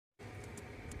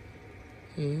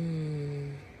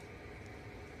We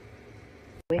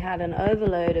had an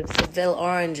overload of Seville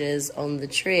oranges on the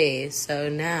tree, so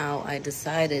now I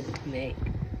decided to make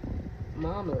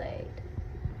marmalade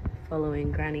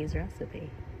following Granny's recipe.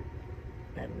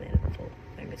 Never made it before,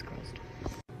 fingers crossed.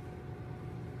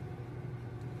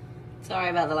 Sorry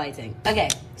about the lighting. Okay,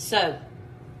 so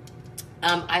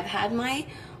I've had my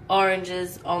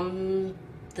oranges on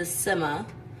the simmer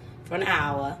for an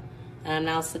hour, and I'm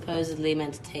now supposedly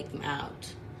meant to take them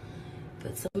out.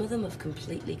 But some of them have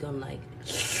completely gone like,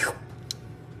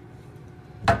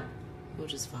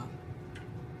 which is fun.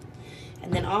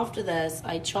 And then after this,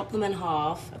 I chop them in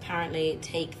half, apparently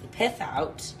take the pith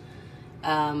out,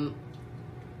 and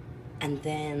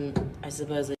then I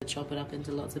suppose I chop it up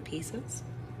into lots of pieces.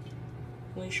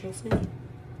 We shall see.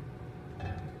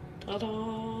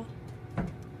 Ta-da!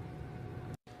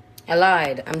 I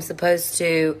lied. I'm supposed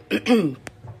to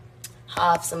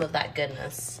halve some of that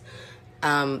goodness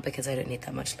because I don't need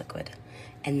that much liquid.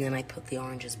 And then I put the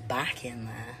oranges back in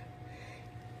there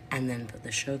and then put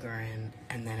the sugar in,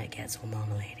 and then it gets all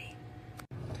marmalade-y.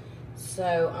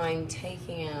 So I'm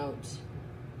taking out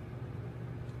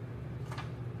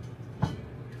a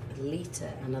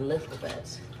litre and a little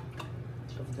bit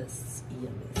of this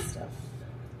yummy stuff.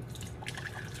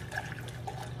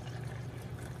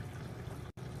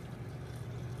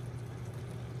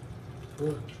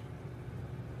 Ooh.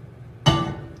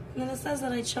 Now it says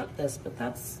that I chucked this, but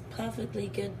that's perfectly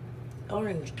good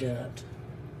orange dirt.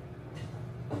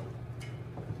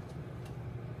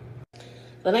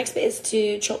 The next bit is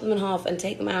to chop them in half and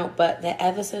take them out, but they're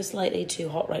ever so slightly too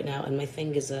hot right now, and my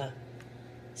fingers are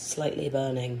slightly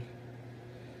burning.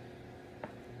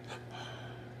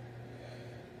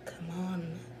 Come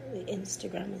on, the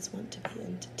Instagrammers want to be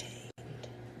entertained.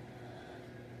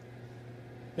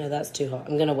 No, that's too hot.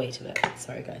 I'm gonna wait a bit.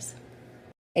 Sorry, guys.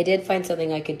 I did find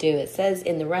something I could do. It says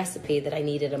in the recipe that I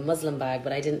needed a muslin bag,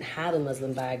 but I didn't have a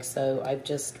muslin bag, so I've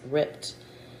just ripped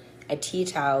a tea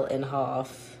towel in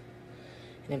half.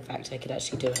 And in fact, I could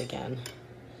actually do it again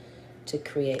to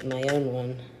create my own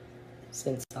one,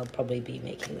 since I'll probably be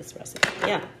making this recipe.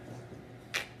 Yeah.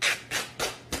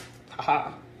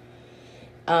 Haha.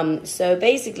 So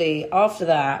basically, after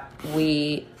that,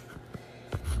 we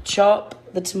chop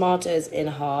the tomatoes in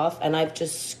half, and I've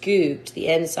just scooped the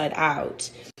inside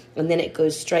out, and then it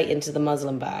goes straight into the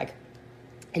muslin bag.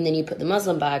 And then you put the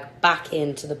muslin bag back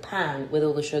into the pan with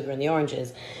all the sugar and the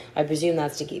oranges. I presume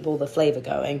that's to keep all the flavor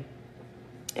going,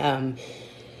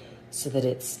 so that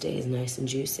it stays nice and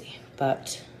juicy.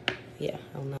 But yeah,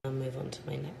 I'll now move on to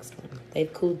my next one.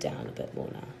 They've cooled down a bit more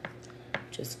now,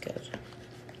 which is good.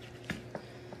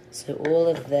 So all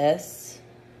of this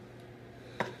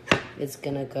is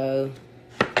gonna go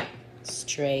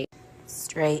straight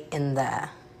in there.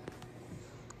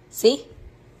 See?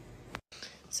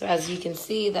 So as you can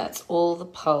see, that's all the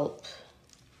pulp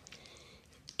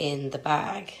in the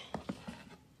bag,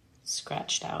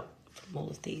 scratched out from all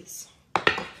of these.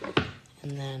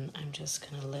 And then I'm just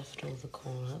gonna lift all the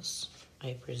corners,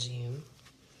 I presume.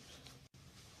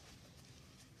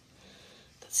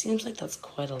 That seems like that's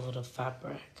quite a lot of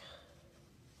fabric.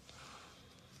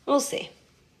 We'll see.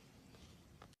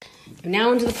 I'm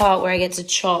now onto the part where I get to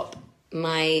chop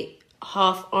my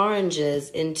half oranges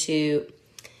into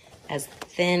as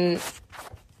thin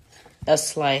a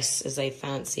slice as I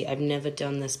fancy. I've never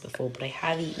done this before, but I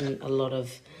have eaten a lot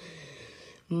of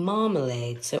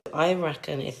marmalade. So I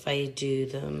reckon if I do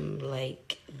them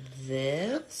like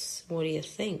this, what do you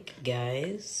think,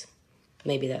 guys?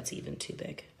 Maybe that's even too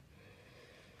big.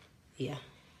 Yeah,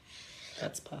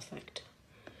 that's perfect.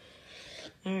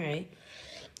 All right,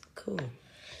 cool.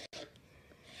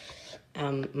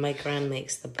 My gran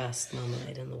makes the best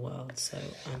marmalade in the world, so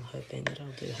I'm hoping that I'll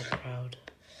do her proud.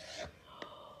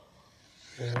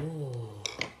 Ooh.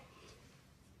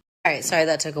 All right, sorry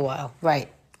that took a while.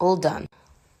 Right, all done.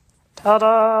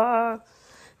 Ta-da!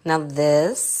 Now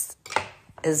this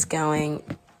is going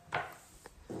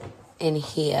in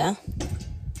here.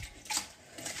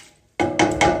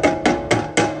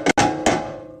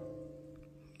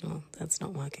 Oh, that's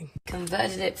not working.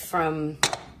 Converted it from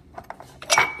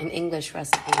an English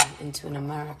recipe into an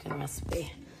American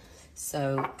recipe.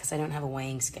 So, because I don't have a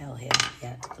weighing scale here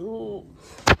yet. Ooh,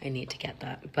 I need to get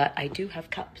that. But I do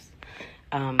have cups.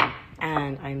 And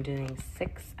I'm doing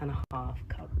 6.5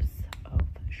 cups of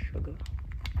sugar.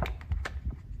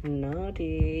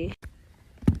 Naughty.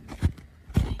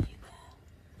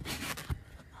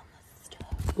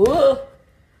 Whoa!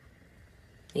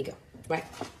 There you go. Right.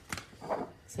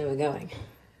 So we're going.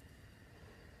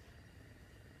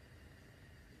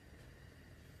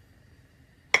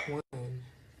 One.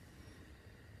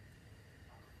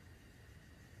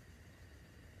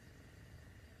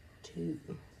 2.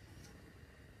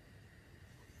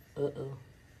 Uh-oh.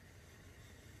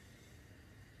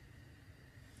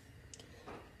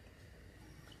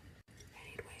 I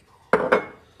need way more.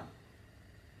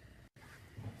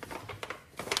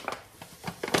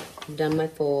 I've done my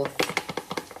 4th.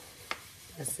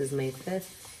 This is my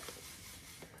 5th.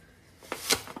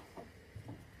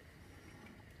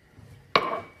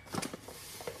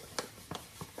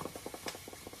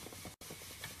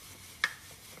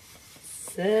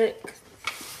 It's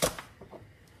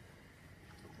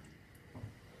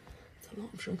a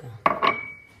lot of sugar.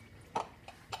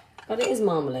 But it is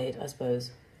marmalade, I suppose.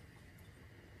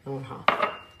 I want half.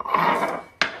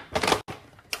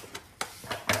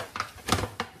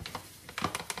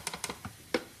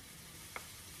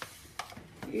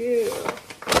 Yeah.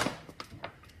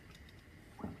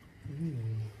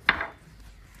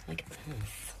 Look at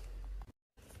this.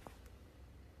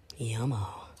 Yummo.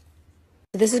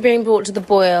 This is being brought to the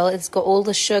boil. It's got all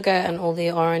the sugar and all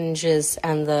the oranges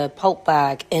and the pulp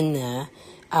bag in there.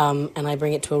 And I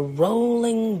bring it to a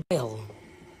rolling boil,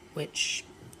 which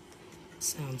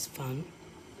sounds fun.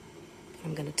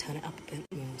 I'm going to turn it up a bit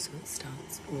more so it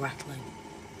starts rattling.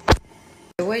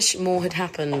 I wish more had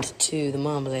happened to the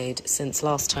marmalade since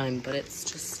last time, but it's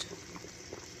just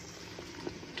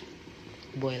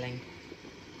boiling.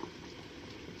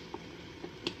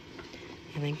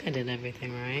 I think I did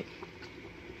everything right.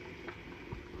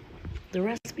 The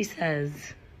recipe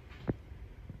says,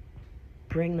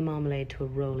 bring the marmalade to a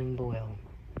rolling boil.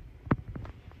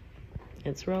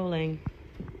 It's rolling.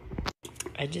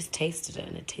 I just tasted it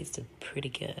and it tasted pretty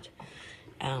good.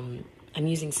 I'm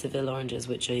using Seville oranges,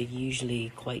 which are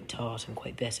usually quite tart and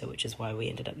quite bitter, which is why we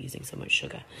ended up using so much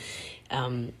sugar.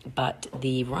 But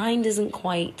the rind isn't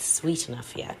quite sweet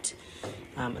enough yet.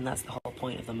 And that's the whole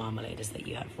point of the marmalade, is that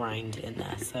you have rind in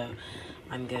there. So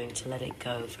I'm going to let it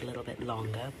go for a little bit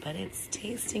longer, but it's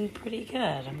tasting pretty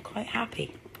good. I'm quite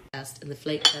happy. And the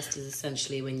flake test is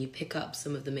essentially when you pick up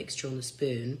some of the mixture on the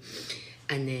spoon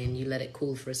and then you let it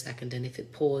cool for a second, and if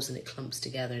it pours and it clumps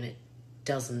together and it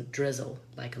doesn't drizzle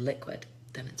like a liquid,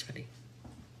 then it's ready.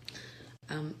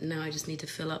 Now I just need to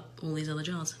fill up all these other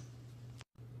jars.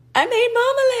 I made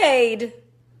marmalade!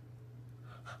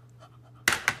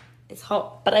 It's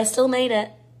hot, but I still made it.